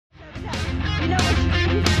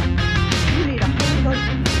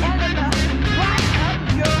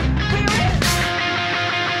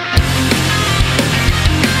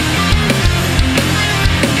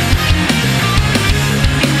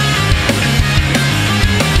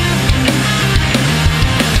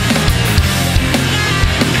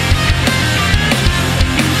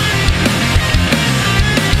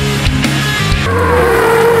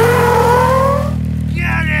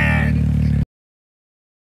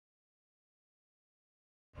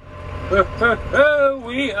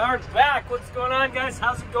We are back. What's going on, guys?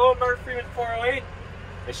 How's it going? Mark Freeman 408.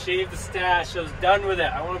 I shaved the stash. I was done with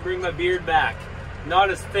it. I want to bring my beard back. Not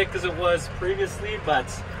as thick as it was previously, but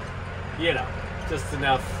you know, just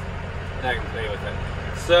enough that I can play with it.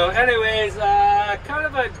 So anyways, kind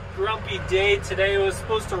of a grumpy day today. It was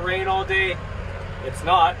supposed to rain all day. It's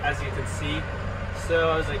not, as you can see. So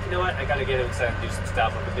I was like, you know what? I gotta get outside and do some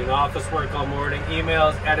stuff. I've been doing office work all morning,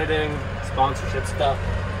 emails, editing, sponsorship stuff.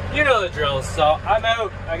 You know the drill. So I'm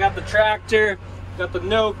out. I got the tractor, got the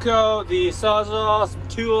no-co, the sawzall, some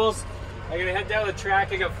tools. I'm gonna head down the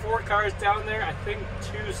track. I got 4 cars down there. I think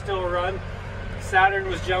 2 still run. Saturn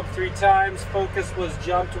was jumped 3 times. Focus was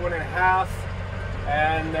jumped 1.5.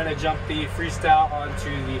 And then I jumped the Freestyle onto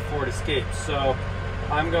the Ford Escape. So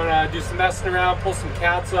I'm gonna do some messing around, pull some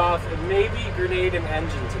cats off, and maybe grenade an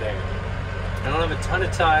engine today. I don't have a ton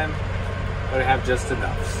of time, but I have just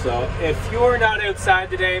enough. So if you're not outside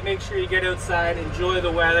today, make sure you get outside, enjoy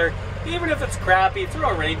the weather. Even if it's crappy, throw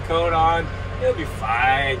a raincoat on, it'll be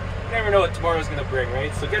fine. You never know what tomorrow's gonna bring,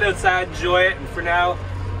 right? So get outside, enjoy it, and for now,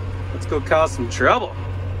 let's go cause some trouble.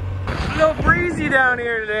 It's a little breezy down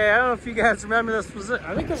here today. I don't know if you guys remember this.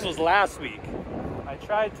 I think this was last week. I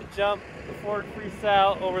tried to jump the Ford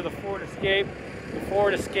Freestyle over the Ford Escape. The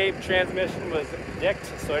Ford Escape transmission was dicked,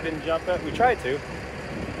 so I didn't jump it. We tried to.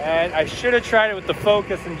 And I should have tried it with the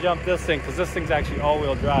Focus and jumped this thing, because this thing's actually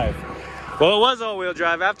all-wheel drive. Well, it was all-wheel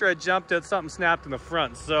drive. After I jumped it, something snapped in the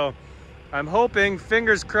front. So I'm hoping,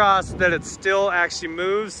 fingers crossed, that it still actually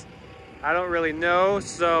moves. I don't really know.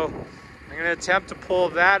 So I'm gonna attempt to pull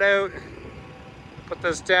that out, put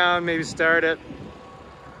this down, maybe start it.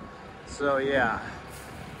 So yeah,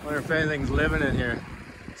 wonder if anything's living in here.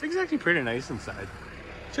 This thing's actually pretty nice inside.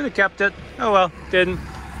 Should have kept it. Oh well, didn't.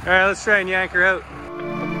 All right, let's try and yank her out.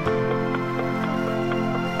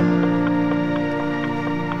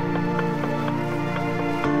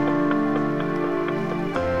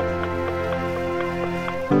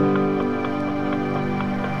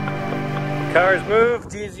 Car's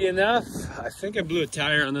moved, easy enough. I think I blew a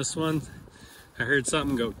tire on this one. I heard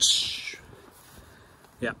something go tsh.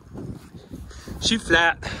 Yeah, she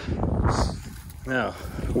flat. Now,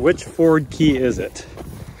 which Ford key is it?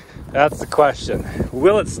 That's the question.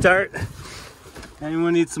 Will it start?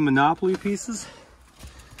 Anyone need some Monopoly pieces?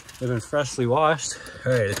 They've been freshly washed.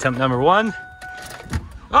 All right, attempt number 1.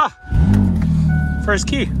 Ah, first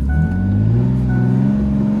key.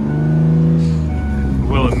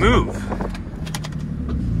 Will it move?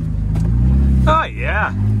 Oh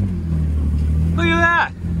yeah, look at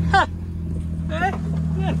that. Huh. Eh?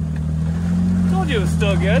 Yeah. Told you it was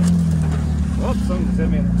still good. Oh, something just hit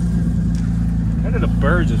me. How did a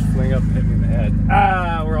bird just fling up and hit me in the head?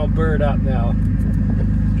 Ah, we're all bird up now.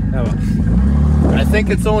 Oh well. I think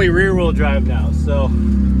it's only rear wheel drive now, so.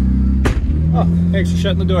 Oh, thanks for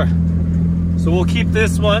shutting the door. So we'll keep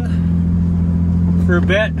this one for a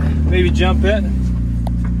bit, maybe jump it.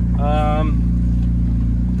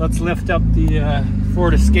 Let's lift up the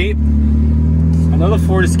Ford Escape. I know the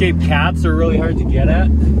Ford Escape cats are really hard to get at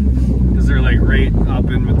because they're like right up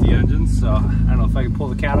in with the engine. So I don't know if I can pull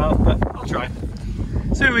the cat off, but I'll try.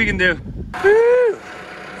 See what we can do. Woo!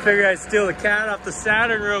 Figure I'd steal the cat off the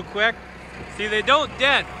Saturn real quick. See, they don't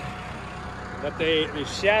dent, but they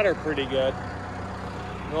shatter pretty good.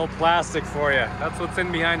 A little plastic for you. That's what's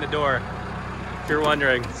in behind the door, if you're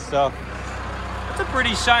wondering. So. It's a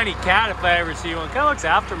pretty shiny cat if I ever see one. Kind of looks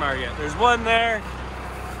aftermarket. There's one there,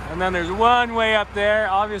 and then there's one way up there.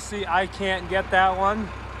 Obviously, I can't get that one,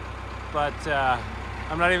 but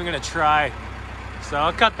I'm not even gonna try. So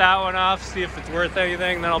I'll cut that one off, see if it's worth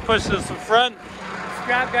anything. Then I'll push this in front.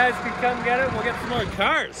 Scrap guys can come get it. We'll get some more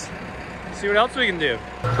cars. See what else we can do.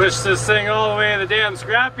 Push this thing all the way to the damn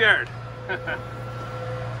scrapyard.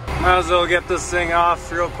 Might as well get this thing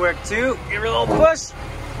off real quick too. Give her a little push.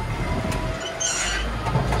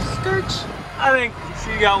 I think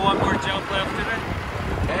she got one more jump left in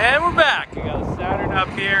it. And we're back. We got a Saturn up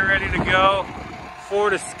here ready to go.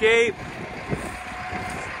 Ford Escape.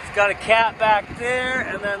 It's got a cat back there,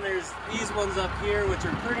 and then there's these ones up here, which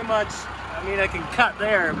are pretty much, I mean, I can cut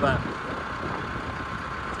there, but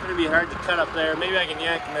it's gonna be hard to cut up there. Maybe I can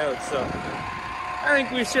yank them out. So I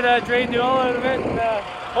think we should drain the all out of it, and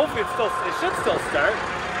hopefully it should still start,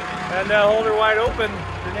 and hold her wide open,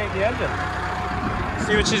 grenade the engine.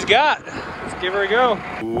 See what she's got. Let's give her a go.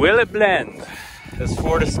 Will it blend? This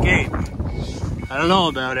Ford Escape. I don't know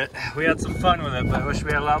about it. We had some fun with it, but I wish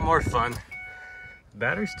we had a lot more fun.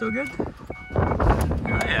 Battery still good?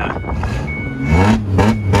 Oh yeah.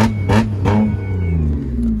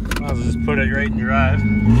 I'll just put it right in drive.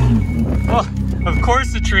 Oh, of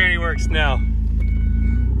course the tranny works now.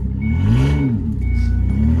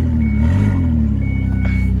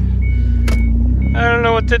 I don't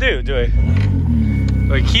know what to do. Do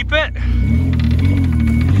I keep it?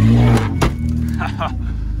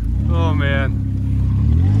 Oh man.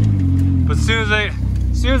 But as soon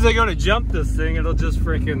as I go to jump this thing, it'll just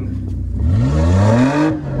freaking,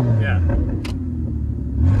 yeah.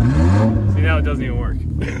 See, now it doesn't even work.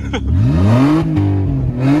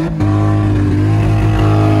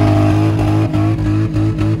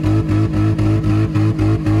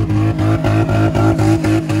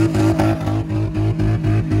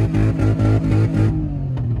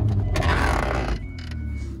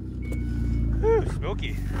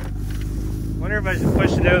 Smoky. Wonder if I should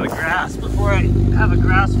push it out of the grass before I have a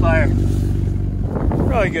grass fire.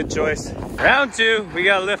 Probably a good choice. Round 2, we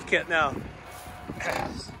got a lift kit now.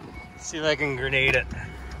 See if I can grenade it.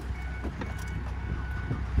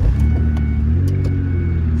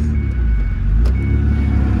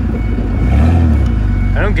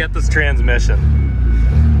 I don't get this transmission.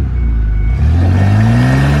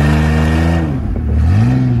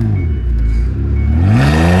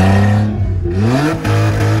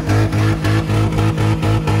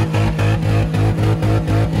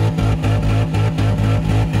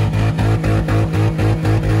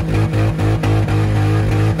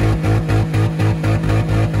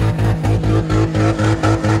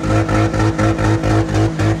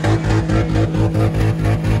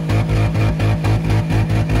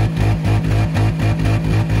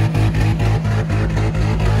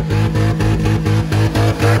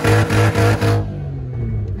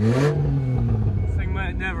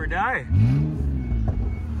 Die.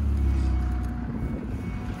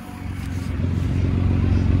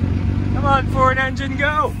 Come on, Ford engine,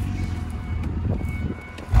 go!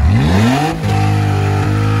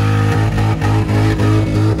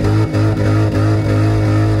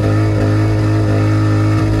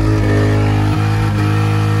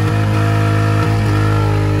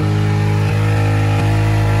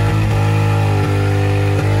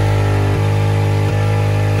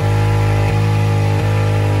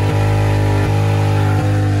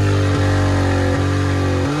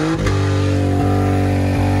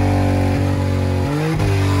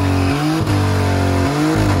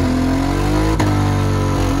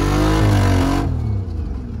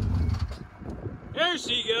 There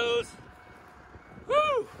she goes.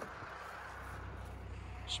 Woo!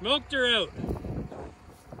 Smoked her out.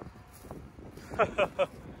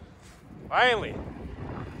 Finally.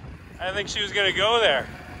 I didn't think she was gonna go there.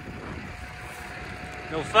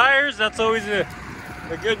 No fires, that's always a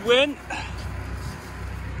good win.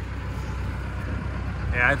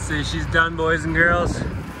 Yeah, I'd say she's done, boys and girls.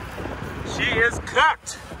 She is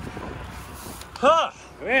cooked. Huh,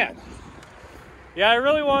 man. Yeah, I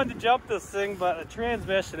really wanted to jump this thing, but the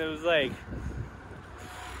transmission, it was like,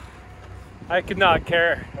 I could not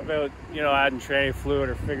care about, you know, adding tranny fluid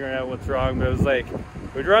or figuring out what's wrong, but it was like,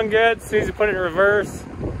 we'd run good. As soon as you put it in reverse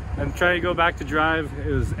and try to go back to drive,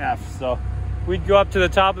 it was F. So we'd go up to the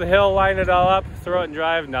top of the hill, line it all up, throw it and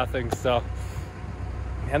drive, nothing. So,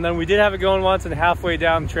 and then we did have it going once, and halfway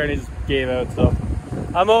down, the tranny just gave out. So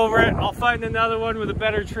I'm over it. I'll find another one with a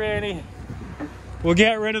better tranny. We'll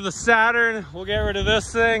get rid of the Saturn. We'll get rid of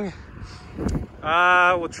this thing.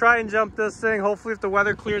 We'll try and jump this thing. Hopefully if the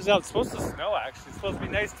weather clears out. It's supposed to snow actually. It's supposed to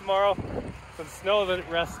be nice tomorrow. But snow the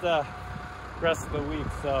rest of the week.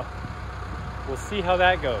 So we'll see how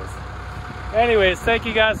that goes. Anyways, thank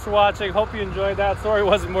you guys for watching. Hope you enjoyed that. Sorry it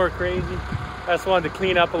wasn't more crazy. I just wanted to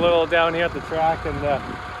clean up a little down here at the track and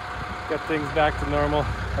get things back to normal.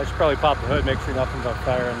 I should probably pop the hood, make sure nothing's on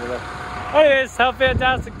fire under there. Anyways, have a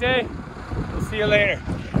fantastic day. We'll see you later.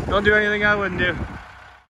 Don't do anything I wouldn't do.